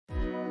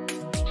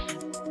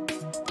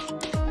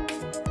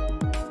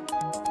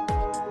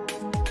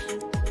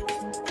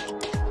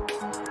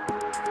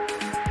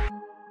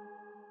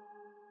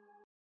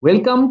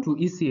Welcome to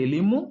EC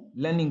Elimu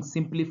Learning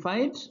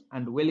Simplified,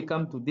 and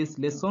welcome to this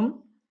lesson.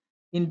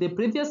 In the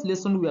previous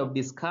lesson, we have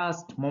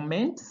discussed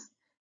moments,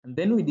 and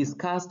then we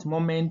discussed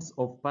moments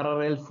of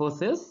parallel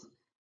forces.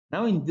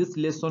 Now in this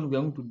lesson, we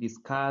are going to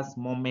discuss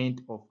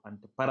moment of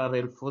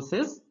antiparallel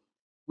forces,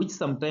 which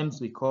sometimes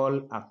we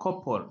call a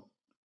couple.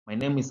 My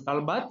name is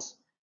Albert.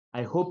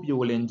 I hope you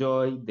will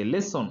enjoy the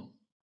lesson.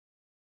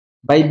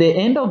 By the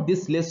end of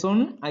this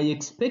lesson, I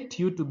expect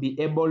you to be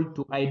able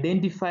to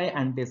identify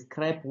and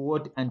describe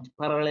what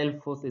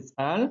antiparallel forces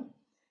are,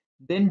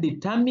 then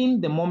determine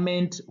the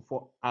moment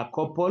for a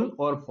couple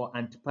or for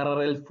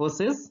antiparallel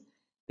forces,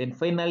 then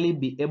finally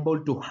be able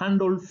to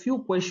handle few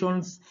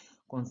questions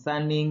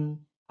concerning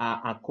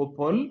a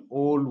couple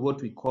or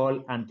what we call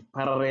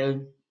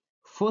antiparallel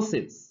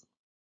forces.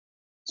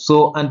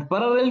 So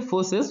antiparallel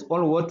forces,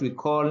 or what we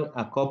call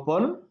a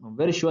couple, I'm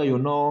very sure you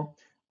know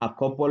a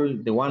couple,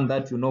 the one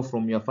that you know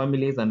from your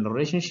families and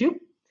relationship.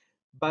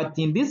 But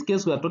in this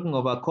case, we are talking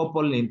of a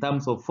couple in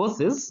terms of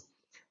forces,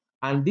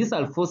 and these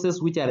are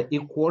forces which are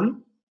equal,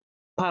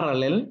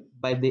 parallel,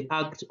 but they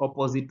act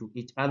opposite to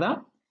each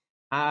other.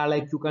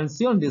 Like you can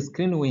see on the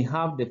screen, we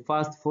have the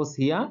first force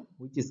here,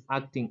 which is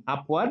acting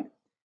upward.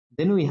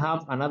 Then we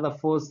have another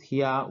force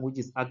here, which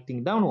is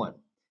acting downward.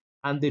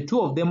 And the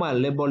two of them are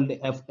labeled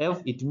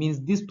FF. It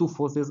means these two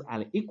forces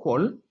are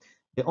equal.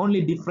 The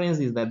only difference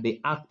is that they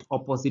act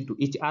opposite to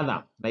each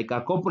other. Like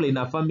a couple in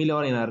a family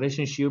or in a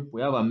relationship,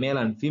 we have a male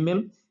and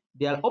female.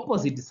 They are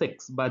opposite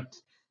sex, but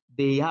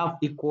they have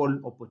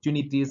equal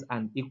opportunities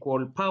and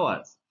equal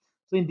powers.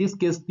 So in this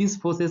case, these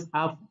forces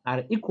are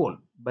equal,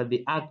 but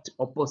they act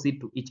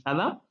opposite to each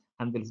other,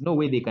 and there is no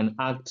way they can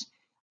act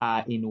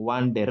in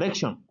one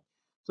direction.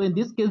 So in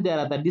this case, they are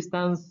at a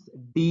distance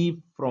d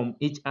from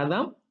each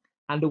other.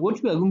 And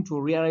what we are going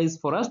to realize,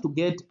 for us to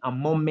get a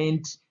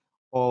moment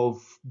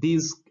of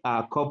this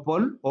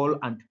couple or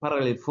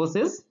antiparallel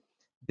forces,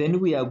 then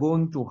we are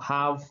going to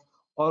have,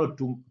 or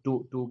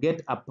to get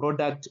a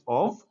product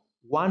of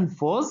one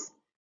force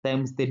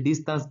times the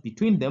distance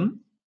between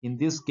them. In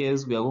this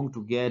case, we are going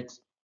to get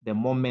the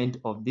moment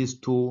of these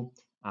two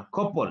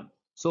couple.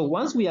 So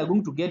once we are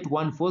going to get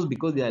one force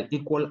because they are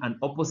equal and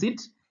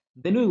opposite,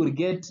 then we will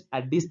get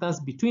a distance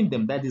between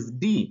them, that is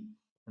d.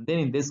 And then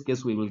in this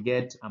case, we will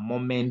get a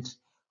moment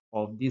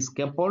of this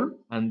couple.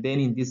 And then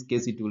in this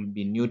case, it will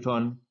be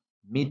Newton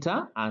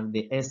meter and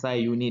the SI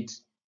unit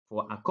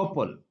for a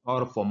couple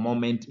or for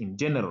moment in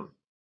general.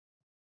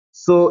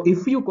 So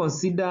if you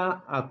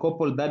consider a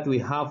couple that we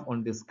have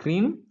on the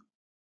screen,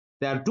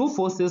 there are two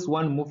forces,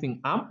 one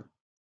moving up,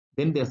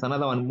 then there's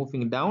another one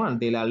moving down, and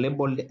they are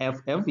labeled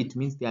FF. It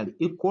means they are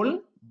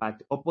equal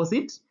but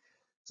opposite.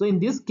 So in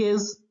this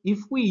case, if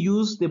we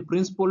use the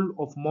principle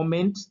of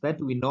moment that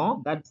we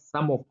know, that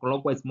sum of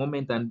clockwise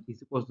moment and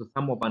is equal to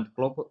sum of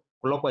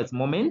anti-clockwise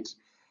moment.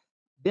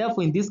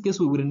 Therefore, in this case,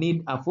 we will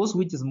need a force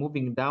which is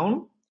moving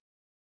down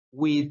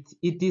with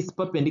its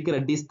perpendicular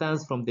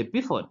distance from the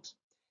pivot.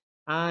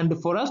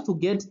 And for us to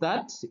get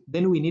that,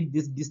 then we need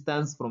this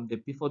distance from the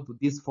pivot to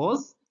this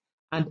force.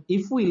 And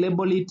if we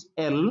label it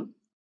L,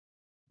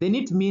 then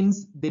it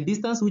means the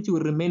distance which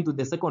will remain to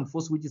the second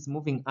force which is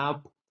moving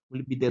up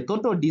will be the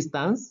total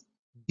distance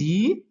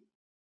d.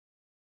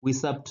 We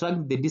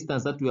subtract the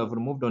distance that we have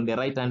removed on the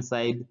right hand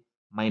side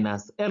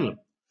minus L.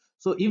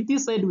 So if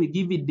this side we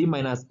give it d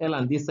minus L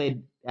and this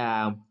side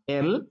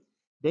L,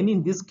 then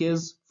in this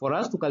case, for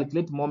us to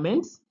calculate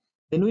moments,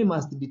 then we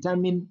must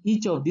determine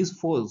each of these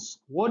forces.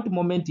 What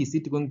moment is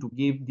it going to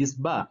give this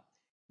bar?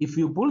 If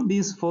you pull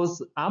this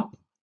force up,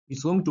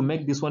 it's going to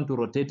make this one to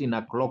rotate in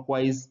a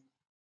clockwise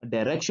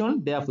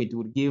direction. Therefore, it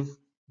will give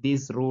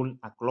this rule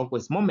a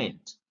clockwise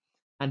moment.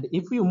 And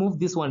if you move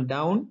this one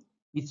down,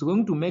 it's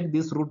going to make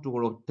this rule to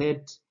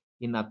rotate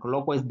in a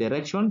clockwise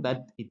direction,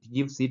 that it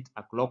gives it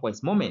a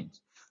clockwise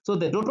moment. So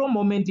the total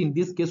moment in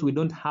this case, we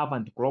don't have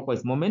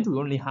anti-clockwise moment, we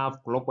only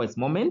have clockwise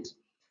moment.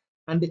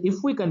 And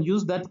if we can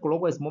use that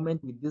clockwise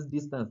moment with this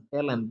distance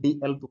L and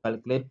dl to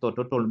calculate the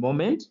total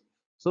moment.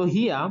 So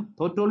here,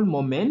 total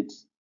moment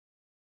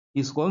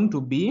is going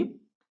to be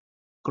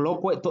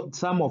clockwise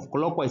sum of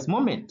clockwise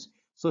moment.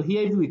 So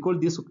here, if we call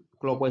this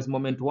clockwise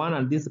moment 1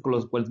 and this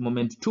clockwise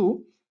moment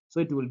 2, so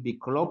it will be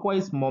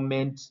clockwise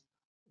moment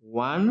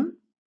 1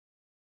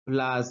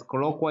 plus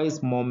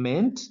clockwise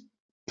moment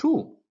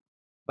 2.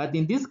 But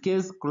in this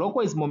case,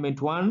 clockwise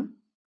moment 1,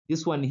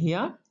 this one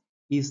here,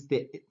 is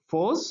the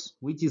force,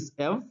 which is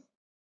F,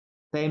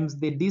 times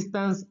the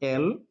distance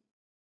L,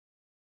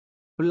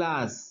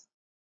 plus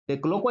the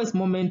clockwise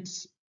moment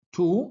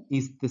 2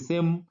 is the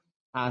same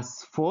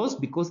as force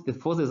because the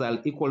forces are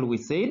equal, we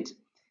said,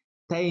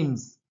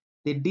 times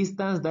the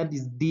distance, that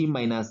is d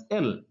minus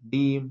L,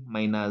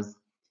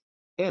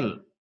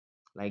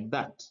 like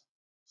that.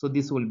 So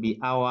this will be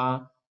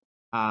our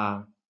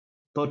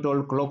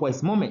total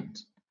clockwise moment.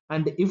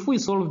 And if we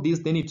solve this,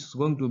 then it's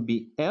going to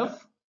be FL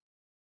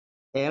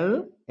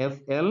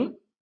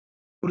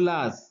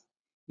plus,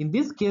 in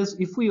this case,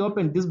 if we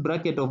open this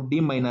bracket of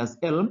d minus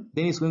L,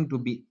 then it's going to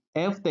be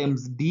F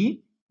times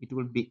d, it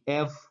will be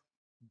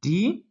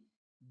FD,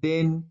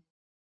 then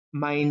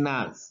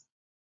minus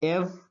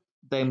F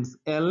times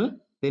L,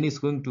 then it's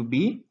going to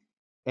be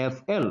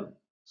FL.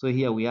 So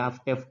here we have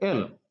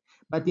FL.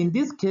 But in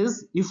this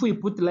case, if we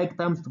put like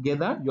terms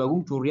together, you are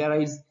going to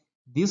realize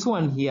this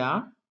one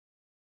here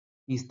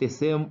is the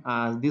same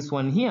as this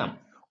one here,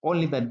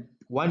 only that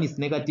one is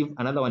negative,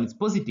 another one is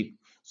positive.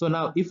 So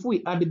now if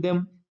we add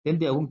them, then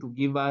they are going to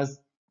give us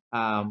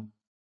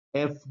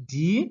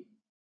FD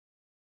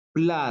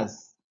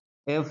plus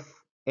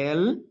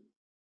FL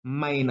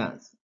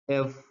minus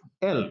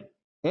FL.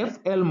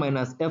 FL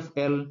minus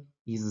FL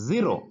is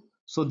 0.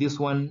 So this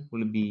one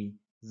will be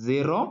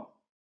 0.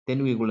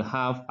 Then we will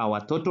have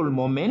our total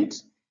moment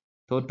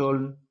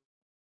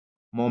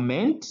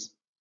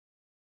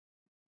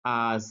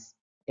as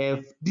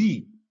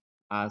FD,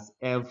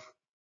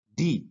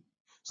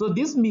 So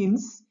this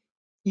means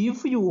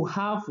if you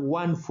have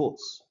one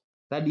force,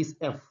 that is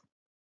F,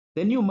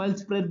 then you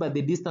multiply by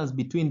the distance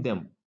between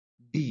them,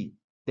 D,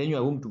 then you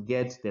are going to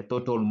get the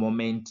total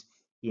moment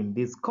in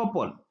this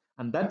couple.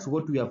 And that's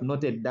what we have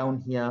noted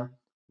down here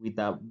with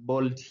a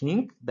bold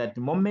ink, that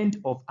moment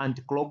of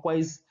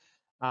anticlockwise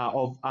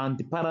of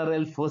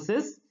antiparallel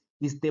forces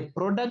is the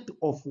product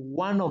of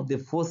one of the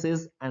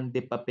forces and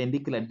the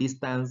perpendicular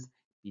distance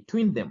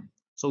between them.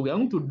 So we are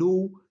going to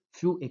do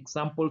few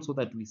examples so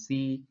that we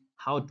see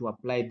how to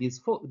apply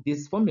this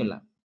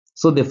formula.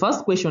 So the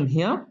first question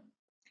here,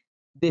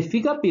 the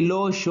figure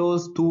below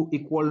shows two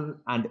equal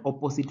and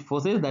opposite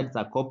forces, that's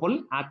a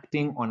couple,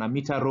 acting on a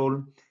meter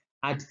rule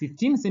at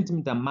 15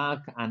 centimeter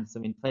mark and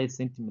 75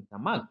 centimeter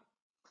mark,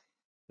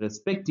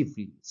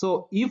 respectively.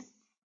 So if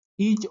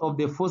each of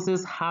the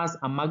forces has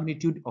a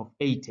magnitude of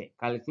 80,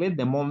 calculate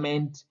the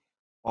moment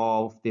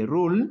of the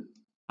rule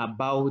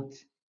about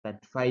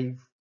that 5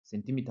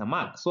 centimeter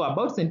mark. So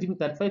about 5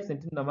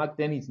 centimeter mark,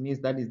 then it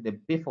means that is the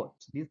pivot.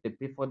 This is the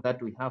pivot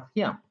that we have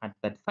here at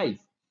that 5.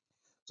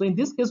 So in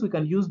this case, we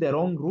can use the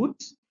wrong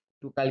root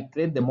to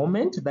calculate the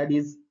moment, that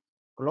is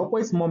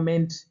clockwise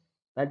moment,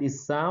 that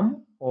is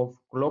sum of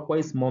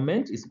clockwise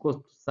moment is equal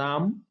to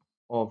sum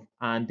of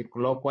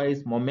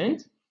anti-clockwise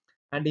moment.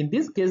 And in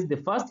this case, the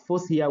first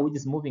force here, which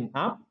is moving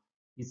up,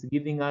 is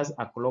giving us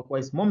a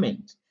clockwise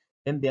moment.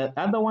 And the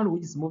other one,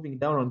 which is moving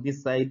down on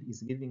this side,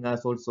 is giving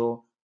us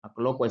also a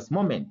clockwise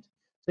moment.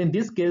 So in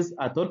this case,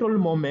 a total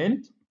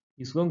moment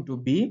is going to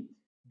be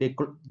the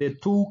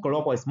two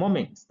clockwise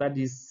moments, that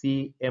is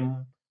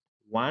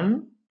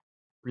CM1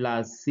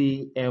 plus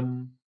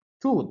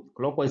CM2,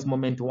 clockwise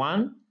moment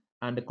 1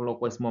 and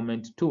clockwise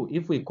moment 2.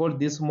 If we call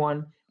this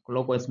one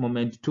clockwise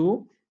moment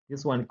 2,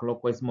 this one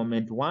clockwise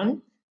moment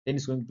 1, then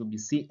it's going to be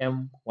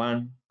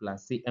CM1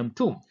 plus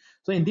CM2.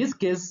 So in this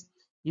case,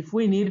 if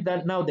we need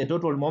that now the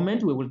total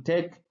moment, we will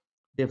take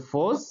the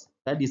force,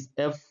 that is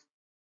F,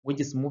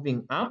 which is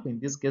moving up. In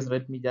this case,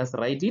 let me just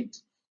write it,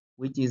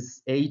 which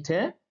is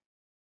 80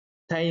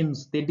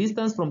 times the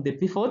distance from the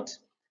pivot,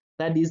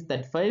 that is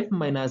 35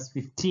 minus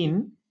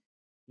 15,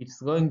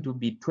 it's going to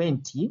be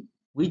 20,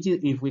 which is,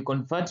 if we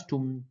convert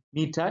to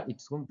meter,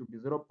 it's going to be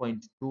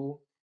 0.2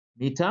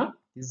 meter,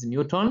 this is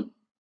Newton.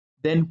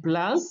 Then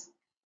plus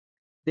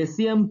the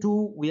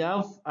CM2, we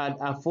have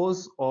a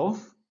force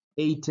of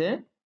 80,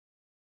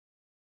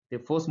 the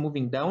force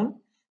moving down,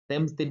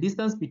 times the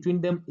distance between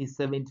them is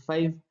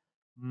 75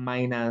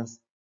 minus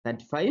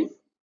 35,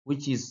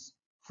 which is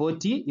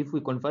 40. If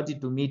we convert it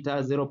to meter,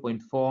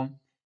 0.4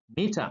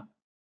 meter.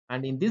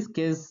 And in this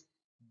case,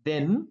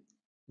 then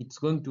it's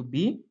going to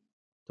be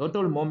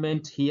total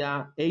moment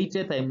here,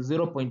 80 times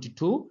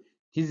 0.2.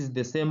 This is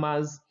the same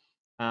as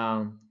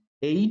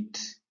 8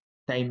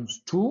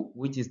 times 2,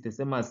 which is the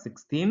same as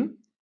 16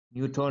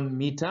 Newton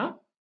meter,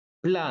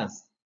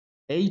 plus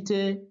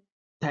 80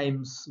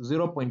 times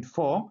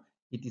 0.4,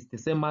 it is the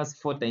same as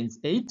 4 times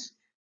 8,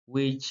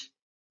 which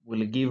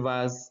will give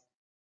us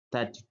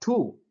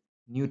 32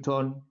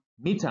 Newton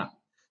meter.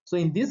 So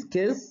in this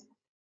case,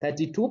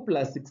 32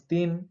 plus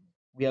 16,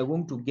 we are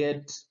going to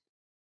get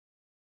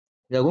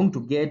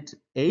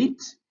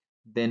 8,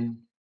 then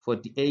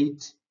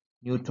 48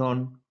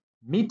 Newton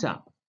meter.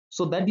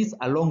 So that is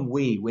a long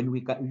way when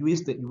we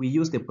use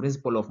the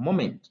principle of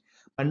moment.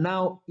 But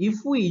now,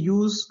 if we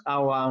use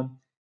our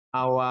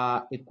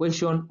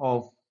equation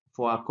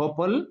for a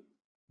couple,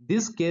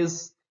 this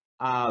case,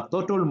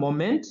 total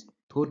moment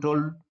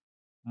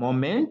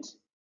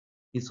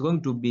is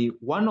going to be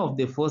one of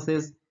the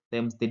forces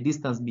times the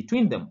distance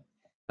between them.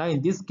 Now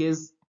in this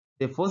case,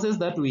 the forces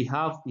that we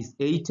have is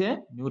 80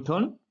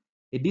 Newton.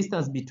 The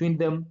distance between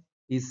them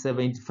is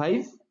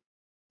 75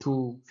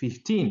 to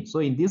 15. So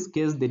in this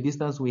case, the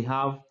distance we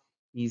have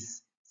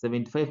is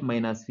 75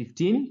 minus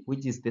 15,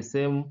 which is the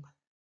same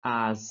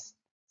as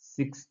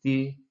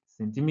 60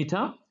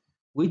 centimeter,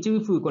 which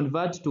if we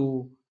convert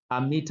to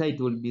a meter, it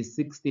will be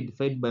 60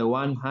 divided by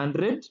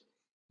 100.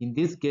 In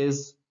this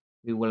case,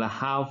 we will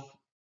have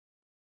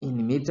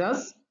in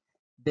meters.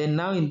 Then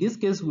now in this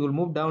case, we will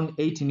move down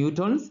 80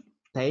 newtons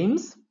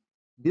times,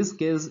 this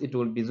case it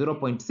will be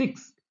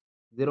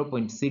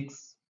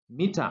 0.6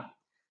 meter.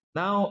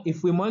 Now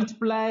if we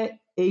multiply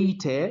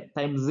 80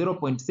 times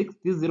 0.6,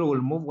 this 0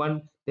 will move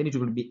 1, then it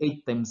will be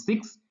 8 times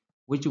 6,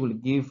 which will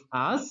give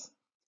us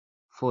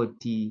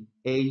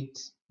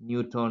 48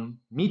 Newton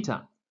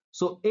meter.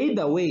 So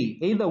either way,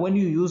 either when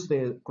you use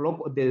the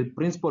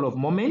principle of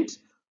moment,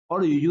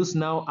 or you use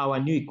now our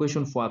new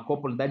equation for a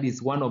couple, that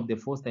is one of the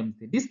force times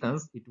the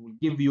distance, it will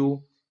give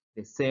you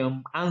the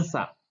same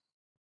answer.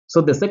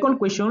 So the second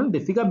question, the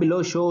figure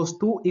below shows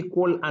two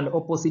equal and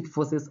opposite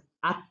forces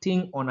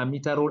acting on a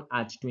meter rule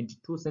at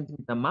 22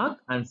 centimeter mark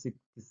and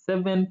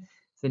 67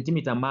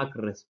 centimeter mark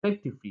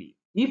respectively.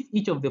 If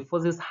each of the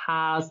forces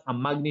has a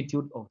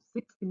magnitude of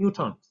 60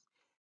 newtons,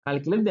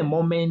 calculate the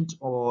moment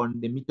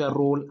on the meter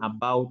rule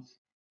about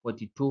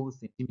 42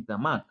 centimeter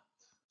mark.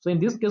 So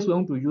in this case, we're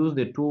going to use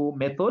the two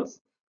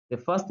methods. The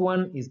first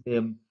one is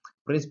the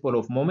principle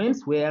of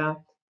moments, where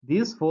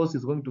this force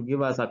is going to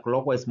give us a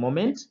clockwise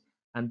moment,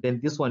 and then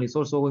this one is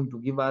also going to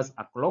give us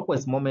a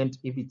clockwise moment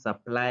if it's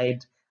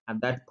applied at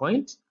that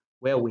point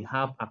where we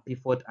have a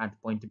pivot at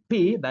point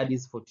P, that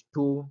is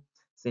 42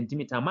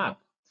 centimeter mark.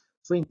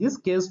 So in this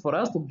case, for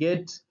us to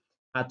get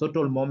a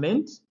total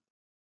moment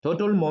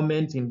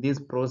in this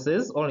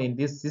process or in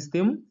this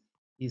system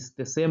is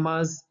the same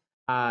as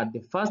the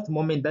first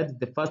moment, that is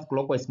the first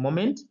clockwise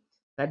moment,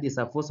 that is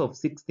a force of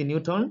 60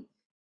 Newton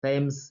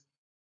times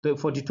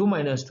 42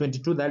 minus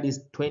 22, that is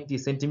 20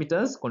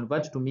 centimeters,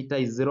 convert to meter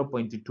is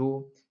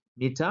 0.2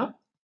 meter,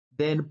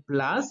 then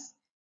plus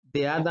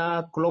the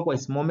other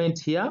clockwise moment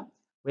here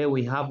where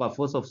we have a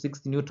force of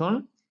 60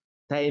 Newton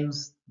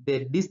times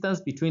the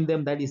distance between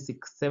them, that is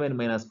 67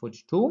 minus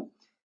 42,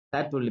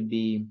 that will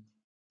be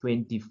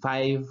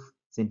 25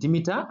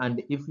 centimeter,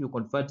 and if you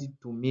convert it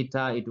to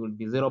meter, it will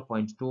be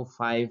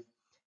 0.25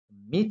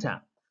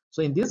 meter.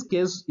 So in this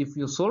case, if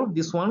you solve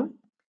this one,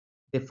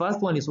 the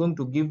first one is going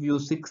to give you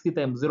 60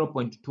 times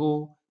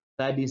 0.2,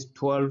 that is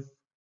 12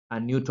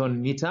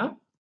 Newton meter.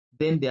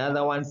 Then the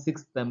other one,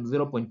 6 times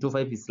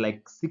 0.25 is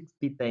like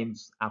 60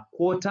 times a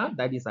quarter,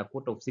 that is a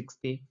quarter of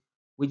 60,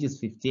 which is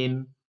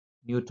 15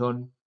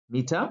 Newton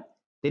meter.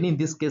 Then in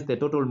this case, the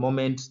total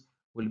moment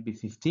will be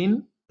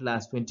 15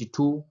 plus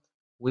 22,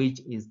 which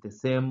is the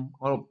same,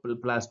 or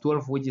plus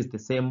 12, which is the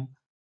same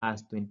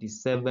as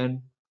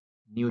 27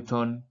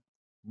 Newton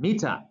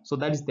meter. So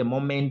that is the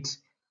moment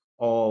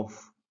of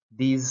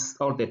this,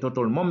 or the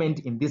total moment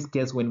in this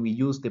case when we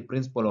use the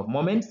principle of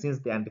moment, since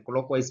the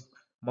anticlockwise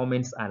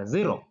moments are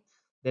 0.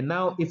 Then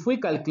now if we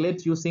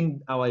calculate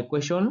using our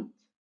equation,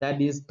 that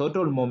is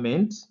total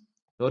moment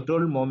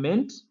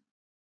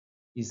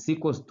is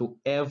equals to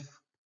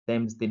F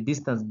times the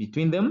distance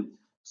between them.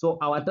 So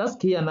our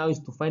task here now is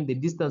to find the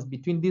distance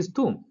between these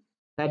two,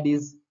 that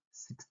is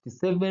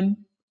 67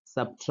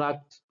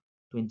 subtract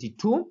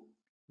 22.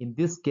 In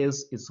this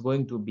case, it's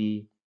going to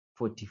be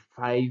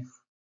 45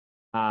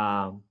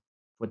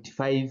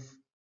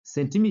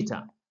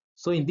 centimeter.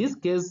 So in this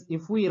case,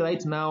 if we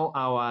write now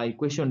our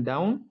equation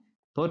down,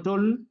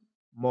 total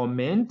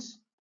moment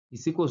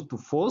is equals to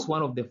force,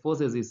 one of the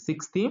forces is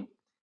 60,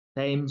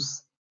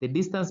 times the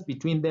distance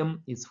between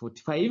them is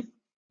 45.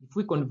 If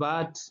we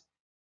convert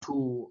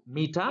to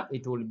meter,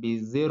 it will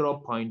be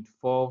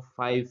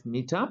 0.45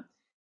 meter.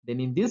 Then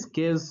in this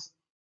case,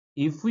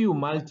 if you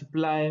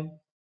multiply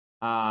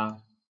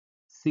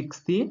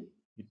 60,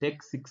 you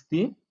take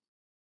 60,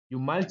 you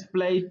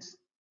multiply it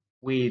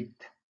with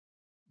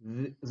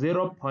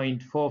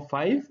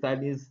 0.45,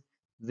 that is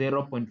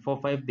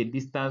 0.45 the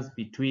distance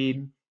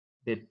between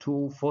the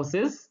two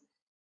forces,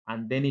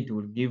 and then it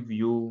will give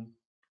you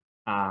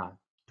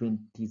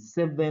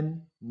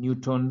 27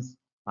 newtons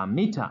per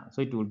meter.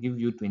 So it will give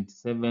you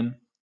 27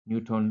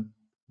 Newton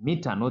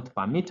meter, not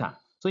per meter.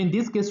 So in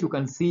this case, you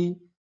can see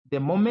the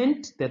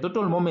moment, the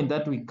total moment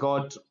that we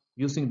got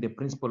using the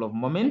principle of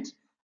moment,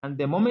 and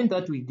the moment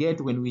that we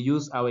get when we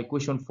use our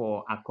equation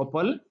for a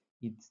couple,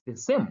 it's the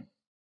same.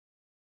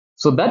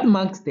 So that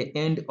marks the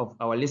end of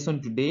our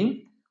lesson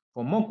today.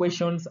 For more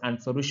questions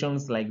and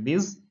solutions like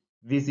this,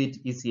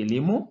 visit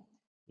EasyElimu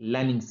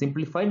Learning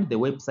Simplified. The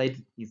website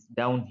is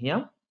down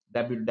here,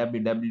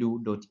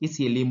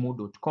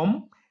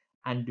 www.easyelimu.com,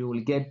 and you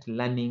will get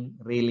learning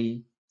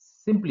really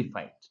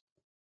simplified.